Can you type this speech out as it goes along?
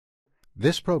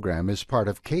This program is part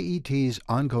of KET's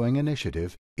ongoing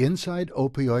initiative, Inside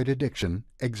Opioid Addiction,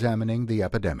 Examining the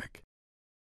Epidemic.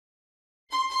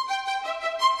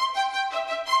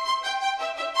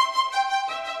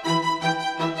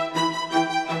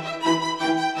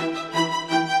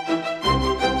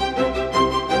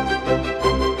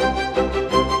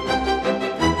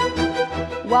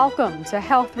 Welcome to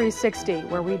Health 360,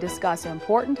 where we discuss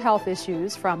important health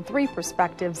issues from three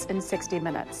perspectives in 60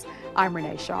 minutes. I'm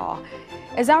Renee Shaw.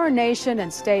 As our nation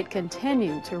and state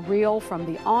continue to reel from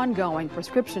the ongoing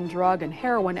prescription drug and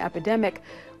heroin epidemic,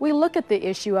 we look at the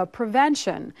issue of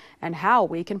prevention and how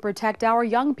we can protect our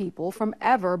young people from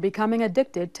ever becoming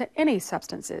addicted to any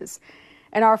substances.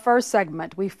 In our first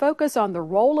segment, we focus on the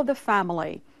role of the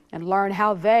family and learn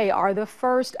how they are the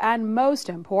first and most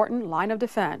important line of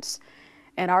defense.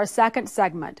 In our second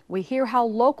segment, we hear how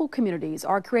local communities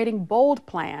are creating bold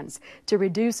plans to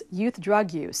reduce youth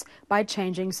drug use by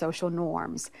changing social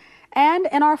norms. And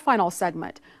in our final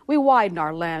segment, we widen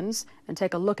our lens and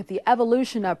take a look at the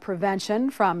evolution of prevention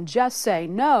from just say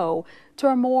no to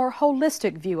a more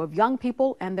holistic view of young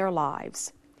people and their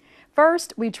lives.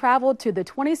 First, we traveled to the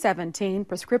 2017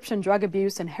 Prescription Drug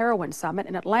Abuse and Heroin Summit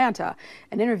in Atlanta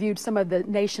and interviewed some of the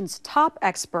nation's top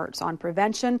experts on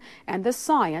prevention and the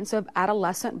science of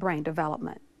adolescent brain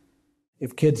development.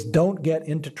 If kids don't get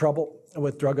into trouble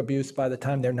with drug abuse by the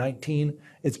time they're 19,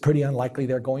 it's pretty unlikely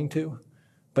they're going to.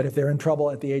 But if they're in trouble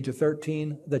at the age of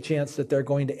 13, the chance that they're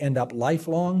going to end up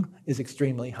lifelong is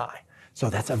extremely high. So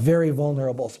that's a very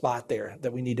vulnerable spot there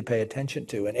that we need to pay attention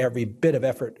to, and every bit of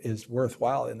effort is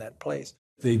worthwhile in that place.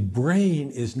 The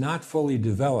brain is not fully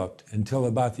developed until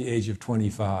about the age of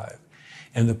 25.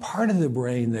 And the part of the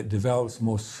brain that develops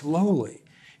most slowly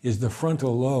is the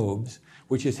frontal lobes,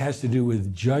 which has to do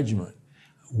with judgment,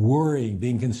 worrying,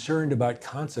 being concerned about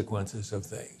consequences of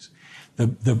things.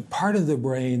 The part of the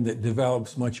brain that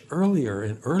develops much earlier,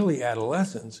 in early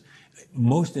adolescence,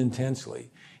 most intensely,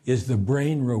 is the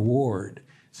brain reward,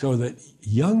 so that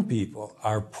young people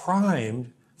are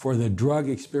primed for the drug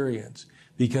experience,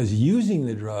 because using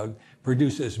the drug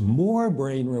produces more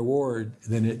brain reward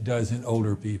than it does in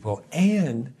older people,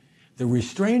 and the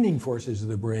restraining forces of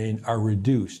the brain are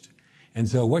reduced. And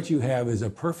so what you have is a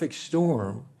perfect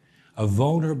storm of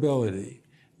vulnerability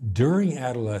during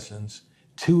adolescence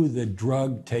to the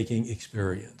drug-taking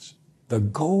experience. The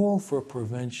goal for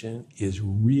prevention is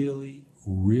really,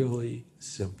 really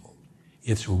simple.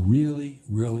 It's really,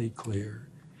 really clear.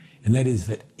 And that is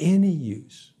that any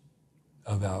use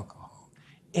of alcohol,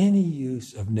 any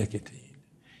use of nicotine,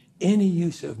 any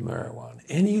use of marijuana,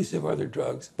 any use of other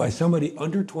drugs by somebody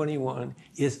under 21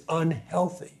 is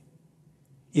unhealthy.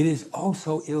 It is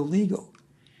also illegal.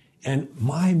 And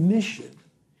my mission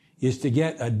is to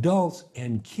get adults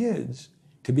and kids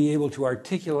to be able to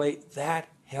articulate that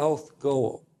health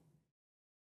goal.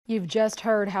 You've just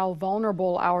heard how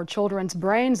vulnerable our children's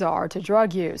brains are to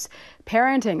drug use.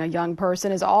 Parenting a young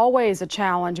person is always a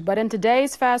challenge, but in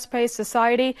today's fast-paced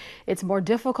society, it's more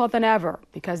difficult than ever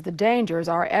because the dangers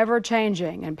are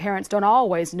ever-changing and parents don't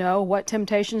always know what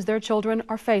temptations their children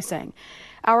are facing.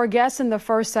 Our guests in the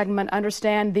first segment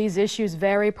understand these issues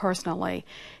very personally.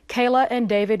 Kayla and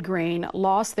David Green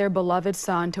lost their beloved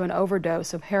son to an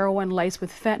overdose of heroin laced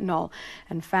with fentanyl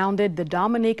and founded the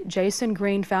Dominique Jason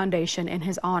Green Foundation in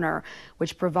his honor,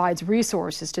 which provides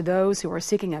resources to those who are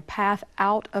seeking a path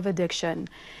out of addiction.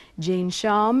 Jean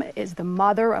Shum is the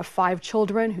mother of 5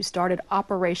 children who started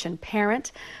Operation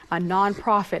Parent, a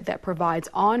nonprofit that provides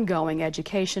ongoing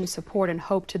education, support, and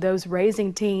hope to those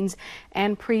raising teens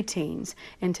and preteens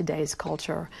in today's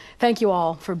culture. Thank you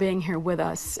all for being here with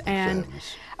us. And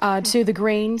to the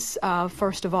Greens,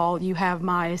 first of all, you have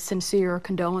my sincere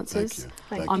condolences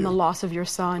on the loss of your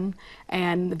son,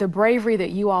 and the bravery that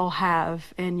you all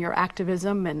have in your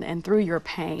activism and through your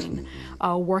pain,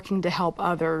 working to help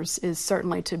others is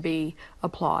certainly to be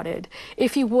applauded.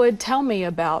 If you would, tell me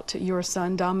about your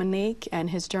son Dominique and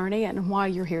his journey and why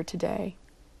you're here today.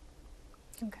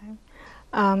 Okay.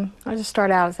 I'll just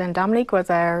start out saying Dominique was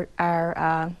our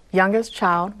youngest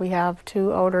child. We have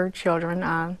 2 older children.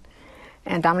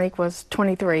 And Dominique was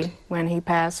 23 when he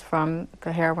passed from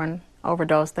the heroin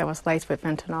overdose that was laced with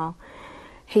fentanyl.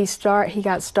 He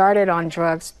got started on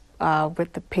drugs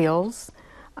with the pills.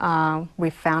 We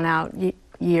found out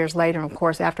years later, of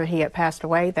course, after he had passed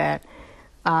away, that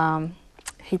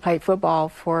he played football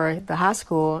for the high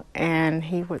school, and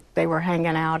they were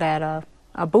hanging out at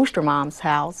a booster mom's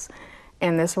house.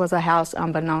 And this was a house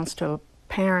unbeknownst to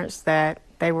parents that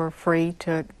they were free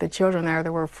to, the children there, they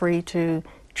were free to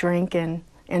drink and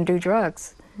do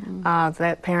drugs.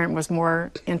 That parent was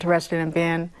more interested in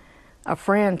being a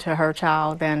friend to her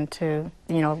child than to,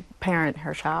 parent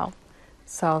her child.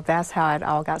 So that's how it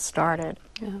all got started.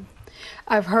 Yeah.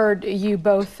 I've heard you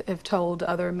both have told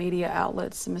other media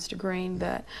outlets, Mr. Green,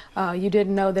 that you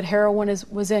didn't know that heroin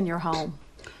was in your home.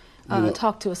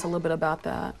 Talk to us a little bit about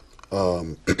that.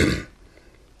 I'm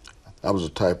the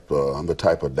type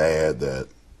of dad that,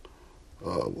 I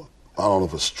don't know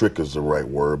if strict is the right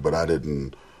word, but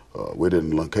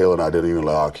Kayla and I didn't even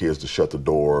allow our kids to shut the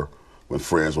door when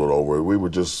friends were over. We were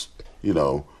just,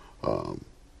 always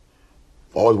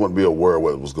want to be aware of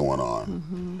what was going on.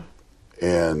 Mm-hmm.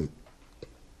 And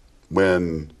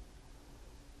when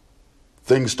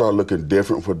things started looking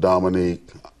different for Dominique,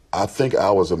 I think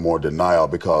I was in more denial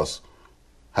because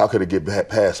how could it get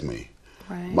past me?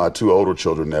 Right. My two older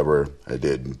children never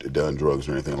had done drugs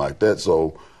or anything like that.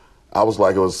 So I was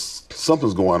like,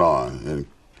 something's going on. And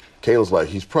Kayla's like,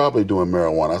 he's probably doing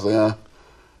marijuana. I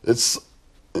said,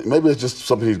 maybe it's just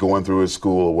something he's going through at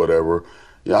school or whatever.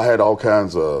 I had all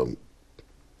kinds of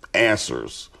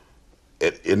answers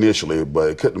initially, but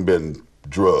it couldn't have been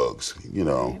drugs,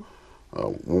 Right.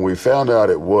 When we found out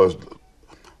it was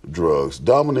drugs,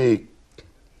 Dominique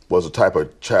was a type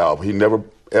of child, he never,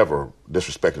 ever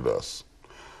disrespected us.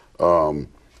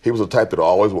 He was the type that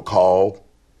always would call,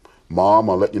 Mom,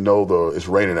 I'll let you know it's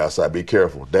raining outside, be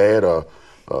careful. Dad,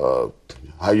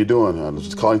 how you doing? I'm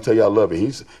just calling to tell you I love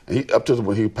you. Up to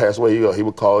when he passed away, he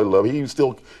would call, he love you. He would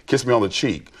still kiss me on the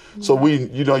cheek. So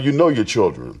you know your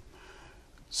children.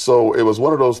 So it was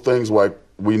one of those things like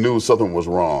we knew something was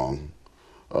wrong.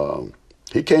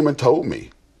 He came and told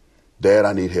me, Dad,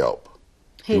 I need help.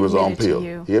 He was on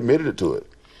pill. He admitted it to it.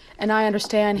 And I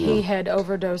understand he had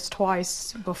overdosed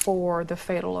twice before the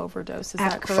fatal overdose. Is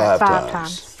that correct? 5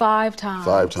 times. 5 times.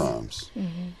 5 times.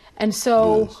 Mm-hmm. And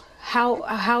so Yes.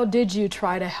 how did you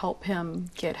try to help him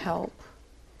get help?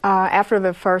 After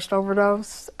the first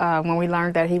overdose, when we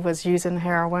learned that he was using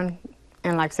heroin,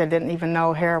 and like I said, didn't even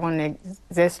know heroin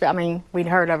existed. I mean, we'd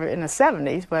heard of it in the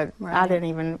 70s, but Right.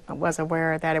 I was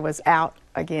aware that it was out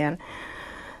again.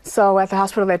 So at the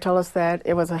hospital, they told us that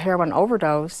it was a heroin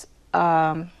overdose.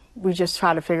 We just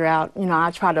tried to figure out,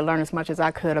 I tried to learn as much as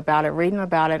I could about it, reading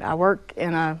about it. I work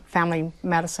in a family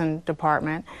medicine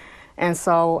department, and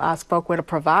so I spoke with a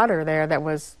provider there that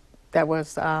was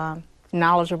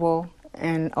knowledgeable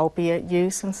in opiate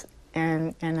use,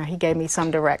 and he gave me some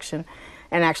direction.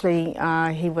 And actually,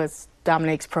 he was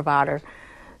Dominique's provider.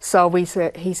 So he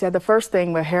said the first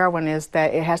thing with heroin is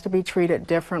that it has to be treated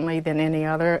differently than any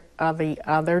other of the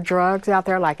other drugs out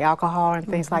there, like alcohol and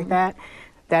things like that.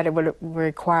 That it would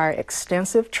require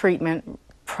extensive treatment,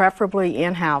 preferably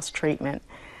in-house treatment,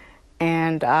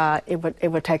 and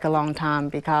it would take a long time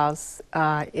because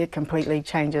it completely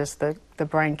changes the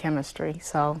brain chemistry.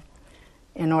 So,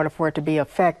 in order for it to be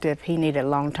effective, he needed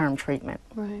long-term treatment.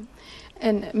 Right.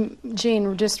 And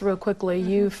Jean, just real quickly,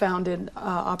 you founded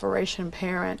Operation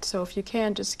Parent. So if you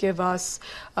can just give us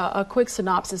a quick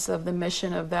synopsis of the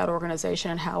mission of that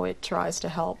organization and how it tries to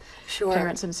help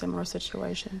parents in similar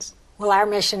situations. Well, our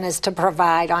mission is to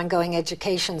provide ongoing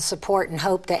education, support, and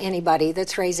hope to anybody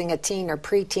that's raising a teen or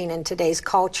preteen in today's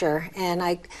culture. And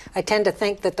I tend to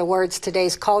think that the words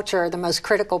today's culture are the most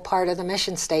critical part of the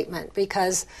mission statement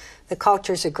because the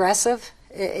culture's aggressive,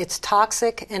 it's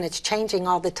toxic, and it's changing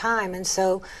all the time. And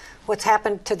so what's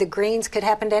happened to the Greens could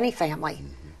happen to any family.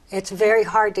 It's very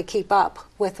hard to keep up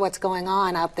with what's going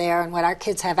on out there and what our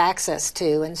kids have access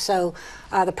to. And so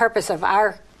the purpose of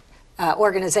our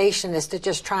organization is to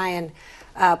just try and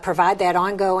provide that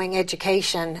ongoing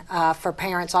education for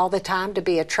parents all the time, to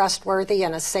be a trustworthy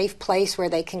and a safe place where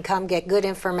they can come get good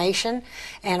information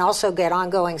and also get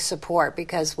ongoing support,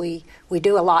 because we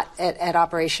do a lot at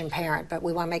Operation Parent, but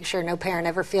we want to make sure no parent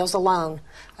ever feels alone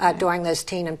during those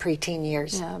teen and preteen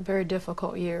years. Yeah, very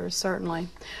difficult years, certainly.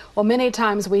 Well, many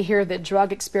times we hear that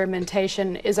drug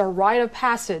experimentation is a rite of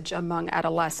passage among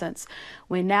adolescents.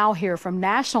 We now hear from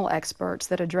national experts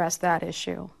that address that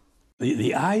issue.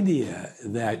 The idea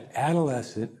that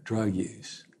adolescent drug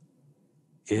use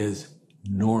is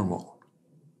normal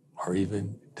or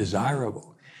even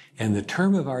desirable, and the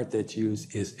term of art that's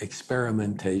used is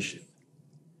experimentation.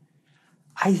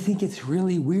 I think it's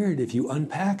really weird if you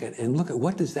unpack it and look at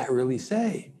what does that really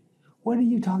say. What are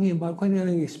you talking about? What are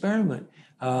you experiment?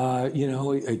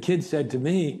 A kid said to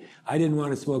me, I didn't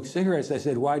want to smoke cigarettes. I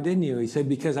said, why didn't you? He said,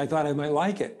 because I thought I might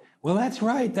like it. Well, that's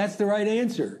right. That's the right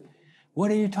answer. What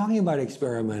are you talking about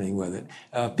experimenting with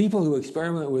it? People who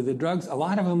experiment with the drugs, a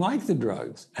lot of them like the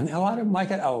drugs, and a lot of them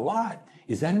like it a lot.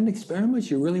 Is that an experiment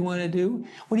you really want to do?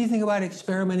 What do you think about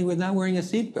experimenting with not wearing a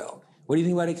seatbelt? What do you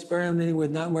think about experimenting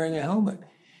with not wearing a helmet?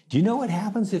 Do you know what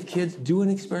happens if kids do an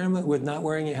experiment with not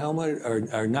wearing a helmet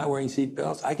or not wearing seat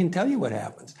belts? I can tell you what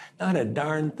happens. Not a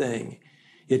darn thing.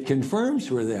 It confirms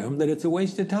for them that it's a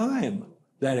waste of time,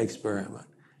 that experiment.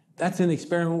 That's an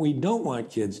experiment we don't want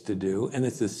kids to do, and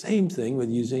it's the same thing with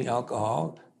using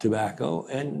alcohol, tobacco,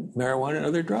 and marijuana and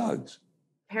other drugs.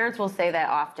 Parents will say that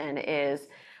often is,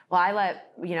 well, I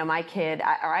let, my kid,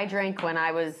 or I drank when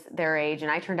I was their age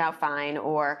and I turned out fine,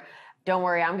 or don't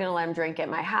worry, I'm going to let them drink at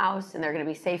my house and they're going to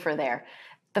be safer there.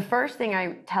 The first thing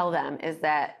I tell them is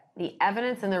that the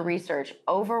evidence and the research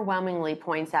overwhelmingly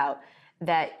points out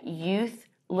that youth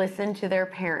listen to their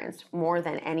parents more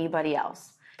than anybody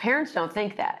else. Parents don't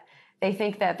think that. They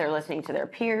think that they're listening to their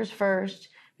peers first.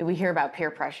 We hear about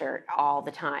peer pressure all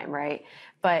the time, right?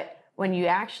 But when you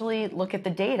actually look at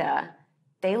the data,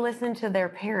 they listen to their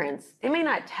parents. They may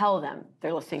not tell them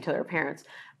they're listening to their parents,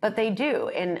 but they do.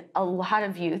 And a lot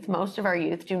of youth, most of our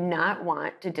youth, do not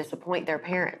want to disappoint their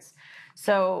parents.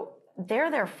 So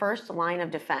they're their first line of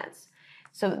defense.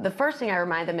 So the first thing I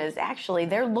remind them is actually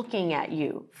they're looking at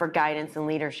you for guidance and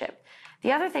leadership.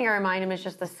 The other thing I remind them is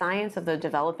just the science of the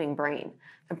developing brain.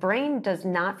 The brain does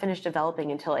not finish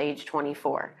developing until age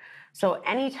 24. So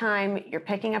anytime you're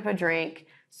picking up a drink,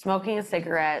 smoking a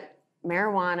cigarette,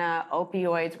 marijuana,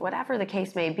 opioids, whatever the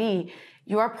case may be,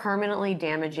 you are permanently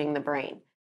damaging the brain.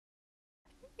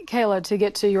 Kayla, to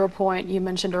get to your point, you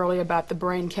mentioned earlier about the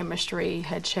brain chemistry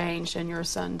had changed in your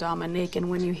son Dominique, and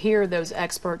when you hear those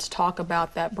experts talk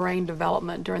about that brain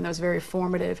development during those very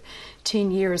formative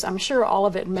teen years, I'm sure all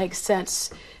of it makes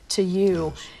sense to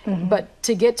you. Mm-hmm. But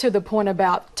to get to the point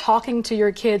about talking to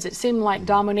your kids, it seemed like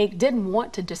Dominique didn't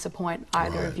want to disappoint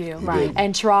either of you,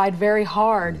 and tried very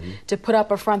hard to put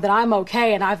up a front that I'm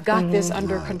okay and I've got this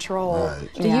under control.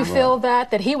 Do you feel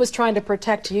that he was trying to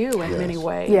protect you in many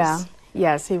ways? Yeah.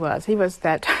 Yes, he was. He was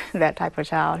that type of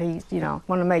child. He,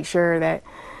 wanted to make sure that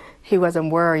he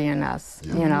wasn't worrying us.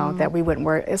 That we wouldn't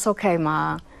worry. It's okay,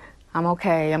 Ma. I'm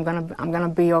okay. I'm gonna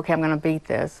be okay. I'm gonna beat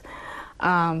this.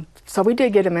 So we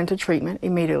did get him into treatment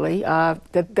immediately.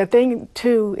 The thing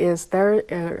too is there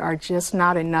are just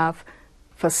not enough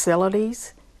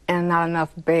facilities and not enough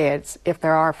beds, if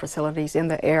there are facilities in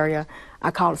the area.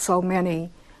 I called so many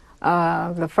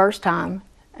the first time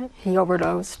he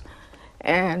overdosed,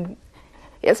 and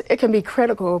it can be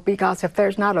critical because if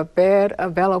there's not a bed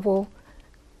available,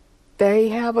 they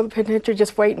have a potential.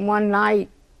 Just waiting one night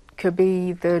could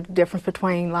be the difference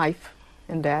between life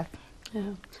and death.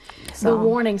 Yeah. So. The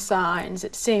warning signs,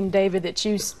 it seemed, David, that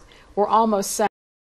you were almost saying